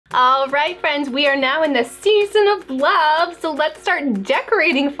All right, friends, we are now in the season of love, so let's start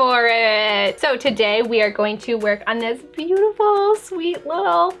decorating for it. So today we are going to work on this beautiful, sweet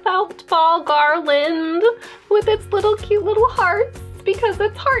little felt ball garland with its little cute little hearts because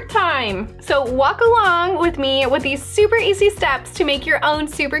it's heart time. So walk along with me with these super easy steps to make your own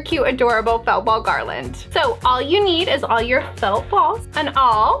super cute, adorable felt ball garland. So all you need is all your felt balls and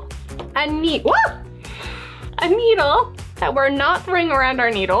a needle that we're not throwing around our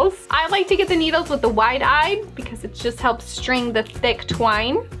needles. I like to get the needles with the wide-eyed because it just helps string the thick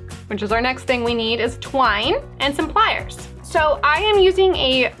twine, which is our next thing we need is twine and some pliers. So I am using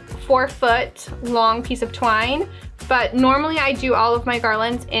a 4-foot long piece of twine, but normally I do all of my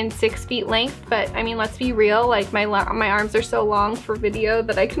garlands in 6 feet length, but I mean, let's be real, like my arms are so long for video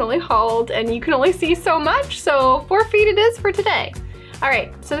that I can only hold and you can only see so much, so 4 feet it is for today. All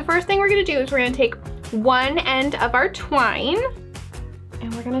right, so the first thing we're gonna do is we're gonna take one end of our twine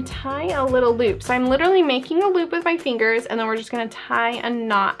and we're gonna tie a little loop. So I'm literally making a loop with my fingers and then we're just gonna tie a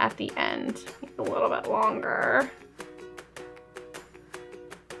knot at the end. Make it a little bit longer.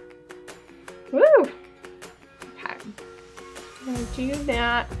 Woo! Okay, I'm gonna do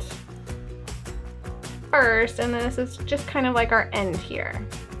that first and then this is just kind of like our end here.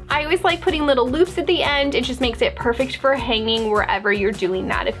 I always like putting little loops at the end. It just makes it perfect for hanging wherever you're doing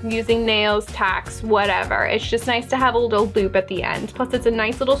that. If you're using nails, tacks, whatever. It's just nice to have a little loop at the end. Plus it's a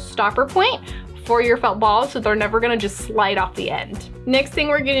nice little stopper point for your felt balls so they're never gonna just slide off the end. Next thing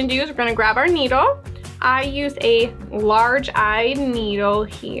we're gonna do is we're gonna grab our needle. I use a large-eyed needle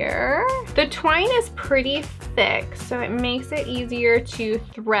here. The twine is pretty thick, so it makes it easier to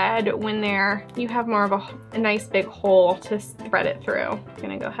thread when you have more of a nice big hole to thread it through. I'm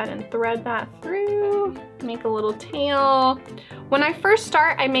gonna go ahead and thread that through, make a little tail. When I first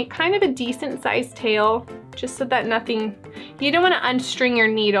start, I make kind of a decent sized tail, just so that you don't wanna unstring your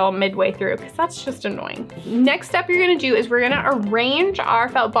needle midway through, because that's just annoying. Next step you're gonna do is we're gonna arrange our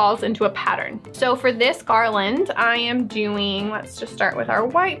felt balls into a pattern. So for this garland, I am doing, let's just start with our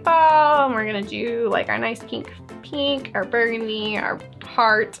white ball, and we're gonna do like our nice pink, our burgundy, our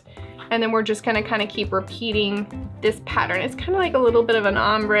heart, and then we're just gonna kind of keep repeating this pattern. It's kind of like a little bit of an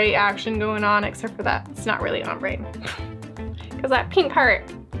ombre action going on, except for that it's not really ombre, because that pink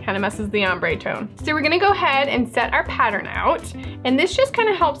heart kind of messes the ombre tone. So we're gonna go ahead and set our pattern out, and this just kind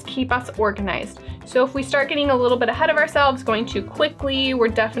of helps keep us organized. So if we start getting a little bit ahead of ourselves, going too quickly, we're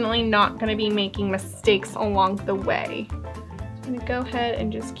definitely not gonna be making mistakes along the way. I'm gonna go ahead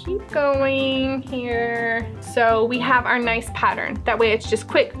and just keep going here. So we have our nice pattern. That way it's just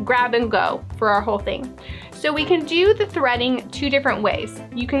quick grab and go for our whole thing. So we can do the threading 2 different ways.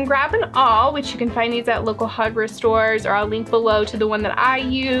 You can grab an awl, which you can find these at local hardware stores, or I'll link below to the one that I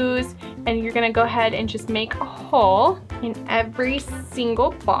use. And you're gonna go ahead and just make a hole in every single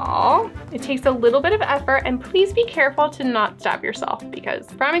ball. It takes a little bit of effort, and please be careful to not stab yourself because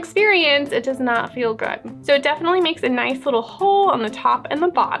from experience, it does not feel good. So it definitely makes a nice little hole on the top and the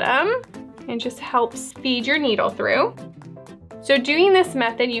bottom and just helps feed your needle through. So doing this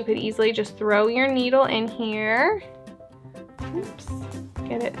method, you could easily just throw your needle in here. Oops,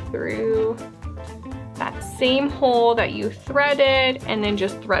 get it through that same hole that you threaded and then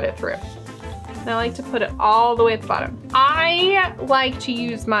just thread it through. And I like to put it all the way at the bottom. I like to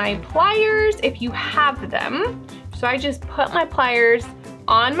use my pliers if you have them. So I just put my pliers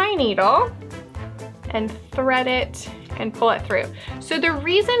on my needle and thread it and pull it through. So the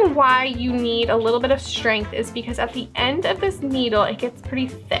reason why you need a little bit of strength is because at the end of this needle, it gets pretty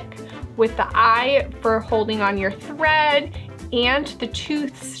thick with the eye for holding on your thread and the 2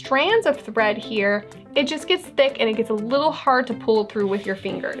 strands of thread here. It just gets thick and it gets a little hard to pull through with your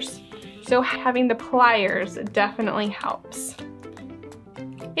fingers. So having the pliers definitely helps.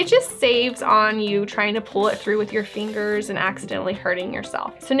 It just saves on you trying to pull it through with your fingers and accidentally hurting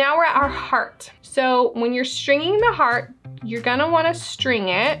yourself. So now we're at our heart. So when you're stringing the heart, you're gonna wanna string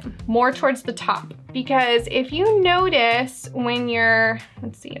it more towards the top, because if you notice when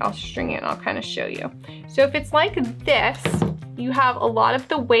let's see, I'll string it and I'll kind of show you. So if it's like this, you have a lot of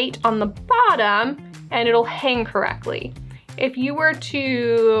the weight on the bottom and it'll hang correctly. If you were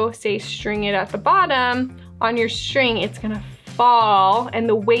to, say, string it at the bottom, on your string, it's gonna fall and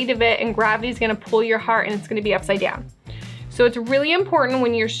the weight of it and gravity is gonna pull your heart and it's gonna be upside down. So it's really important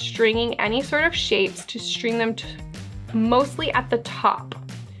when you're stringing any sort of shapes to string them mostly at the top.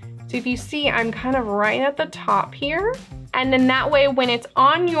 So if you see, I'm kind of right at the top here. And then that way, when it's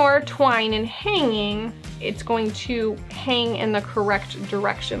on your twine and hanging, it's going to hang in the correct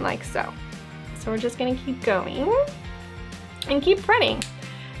direction like so. So we're just gonna keep going and keep threading.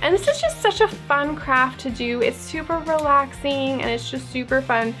 And this is just such a fun craft to do. It's super relaxing and it's just super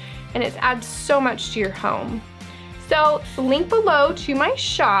fun and it adds so much to your home. So link below to my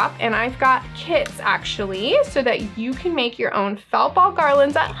shop, and I've got kits actually so that you can make your own felt ball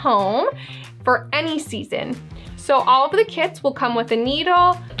garlands at home for any season. So all of the kits will come with a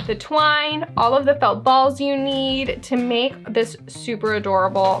needle, the twine, all of the felt balls you need to make this super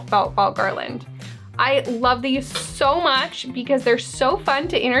adorable felt ball garland. I love these so much because they're so fun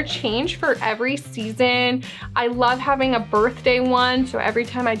to interchange for every season. I love having a birthday one, so every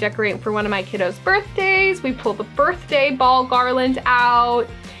time I decorate for one of my kiddos' birthdays, we pull the birthday ball garland out,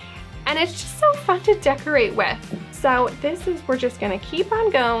 and it's just so fun to decorate with. So we're just gonna keep on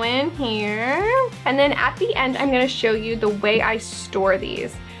going here. And then at the end, I'm gonna show you the way I store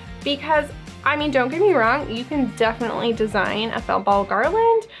these. Because, I mean, don't get me wrong, you can definitely design a felt ball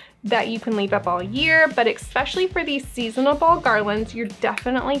garland that you can leave up all year, but especially for these seasonal ball garlands, you're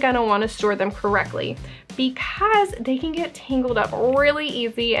definitely gonna wanna store them correctly because they can get tangled up really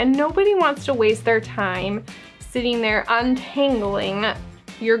easy and nobody wants to waste their time sitting there untangling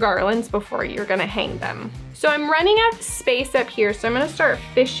your garlands before you're gonna hang them. So I'm running out of space up here, so I'm gonna start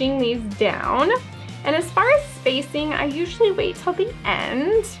fishing these down. And as far as spacing, I usually wait till the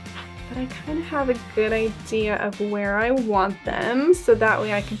end, but I kind of have a good idea of where I want them, so that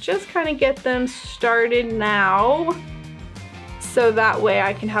way I can just kind of get them started now, so that way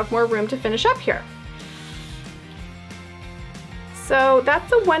I can have more room to finish up here. So that's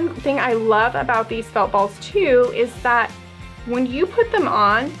the one thing I love about these felt balls too, is that when you put them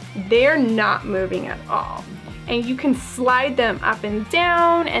on, they're not moving at all. And you can slide them up and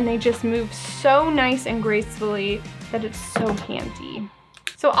down and they just move so nice and gracefully that it's so handy.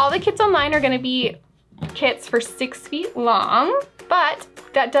 So all the kits online are gonna be kits for 6 feet long, but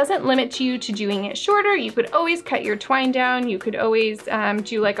that doesn't limit you to doing it shorter. You could always cut your twine down. You could always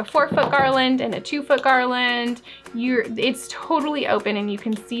do like a 4-foot garland and a 2-foot garland. It's totally open and you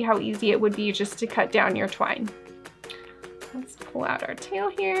can see how easy it would be just to cut down your twine. Let's pull out our tail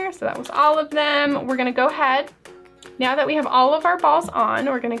here. So that was all of them. We're gonna go ahead, now that we have all of our balls on,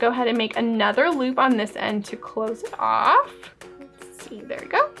 we're gonna go ahead and make another loop on this end to close it off. Let's see, there we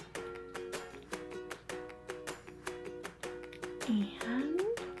go. And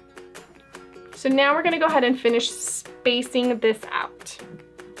so now we're gonna go ahead and finish spacing this out.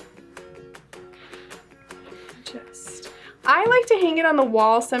 I like to hang it on the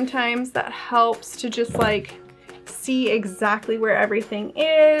wall sometimes. That helps to just like see exactly where everything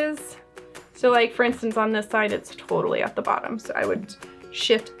is. So like for instance on this side it's totally at the bottom, so I would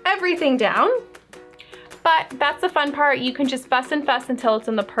shift everything down. But that's the fun part, you can just fuss and fuss until it's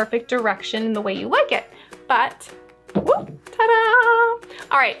in the perfect direction and the way you like it. But, whoop, ta-da!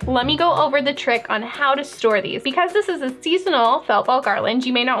 All right, let me go over the trick on how to store these. Because this is a seasonal felt ball garland,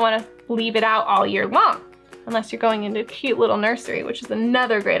 you may not want to leave it out all year long, unless you're going into a cute little nursery, which is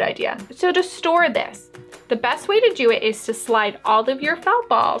another great idea. So to store this, the best way to do it is to slide all of your felt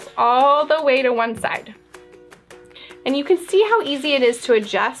balls all the way to one side. And you can see how easy it is to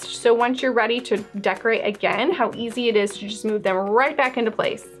adjust. So once you're ready to decorate again, how easy it is to just move them right back into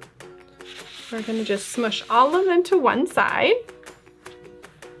place. We're gonna just smush all of them to one side.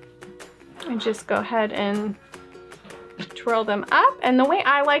 And just go ahead and twirl them up. And the way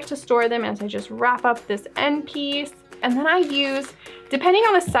I like to store them is I just wrap up this end piece. And then I use, depending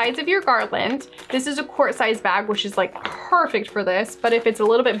on the size of your garland, this is a quart size bag, which is like perfect for this. But if it's a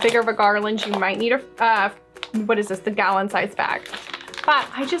little bit bigger of a garland, you might need a, what is this, the gallon size bag. But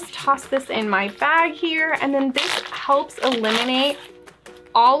I just toss this in my bag here, and then this helps eliminate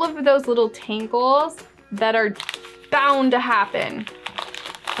all of those little tangles that are bound to happen.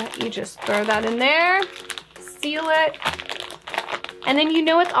 But you just throw that in there, seal it, and then you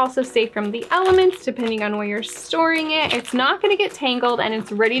know it's also safe from the elements depending on where you're storing it. It's not gonna get tangled and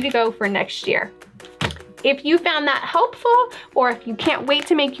it's ready to go for next year. If you found that helpful, or if you can't wait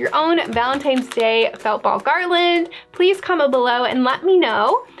to make your own Valentine's Day felt ball garland, please comment below and let me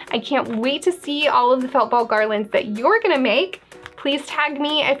know. I can't wait to see all of the felt ball garlands that you're gonna make. Please tag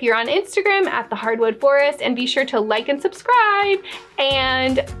me if you're on Instagram at the Hardwood Forest, and be sure to like and subscribe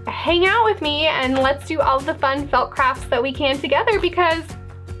and hang out with me, and let's do all the fun felt crafts that we can together, because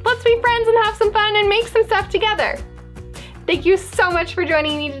let's be friends and have some fun and make some stuff together. Thank you so much for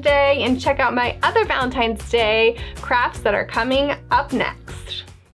joining me today, and check out my other Valentine's Day crafts that are coming up next.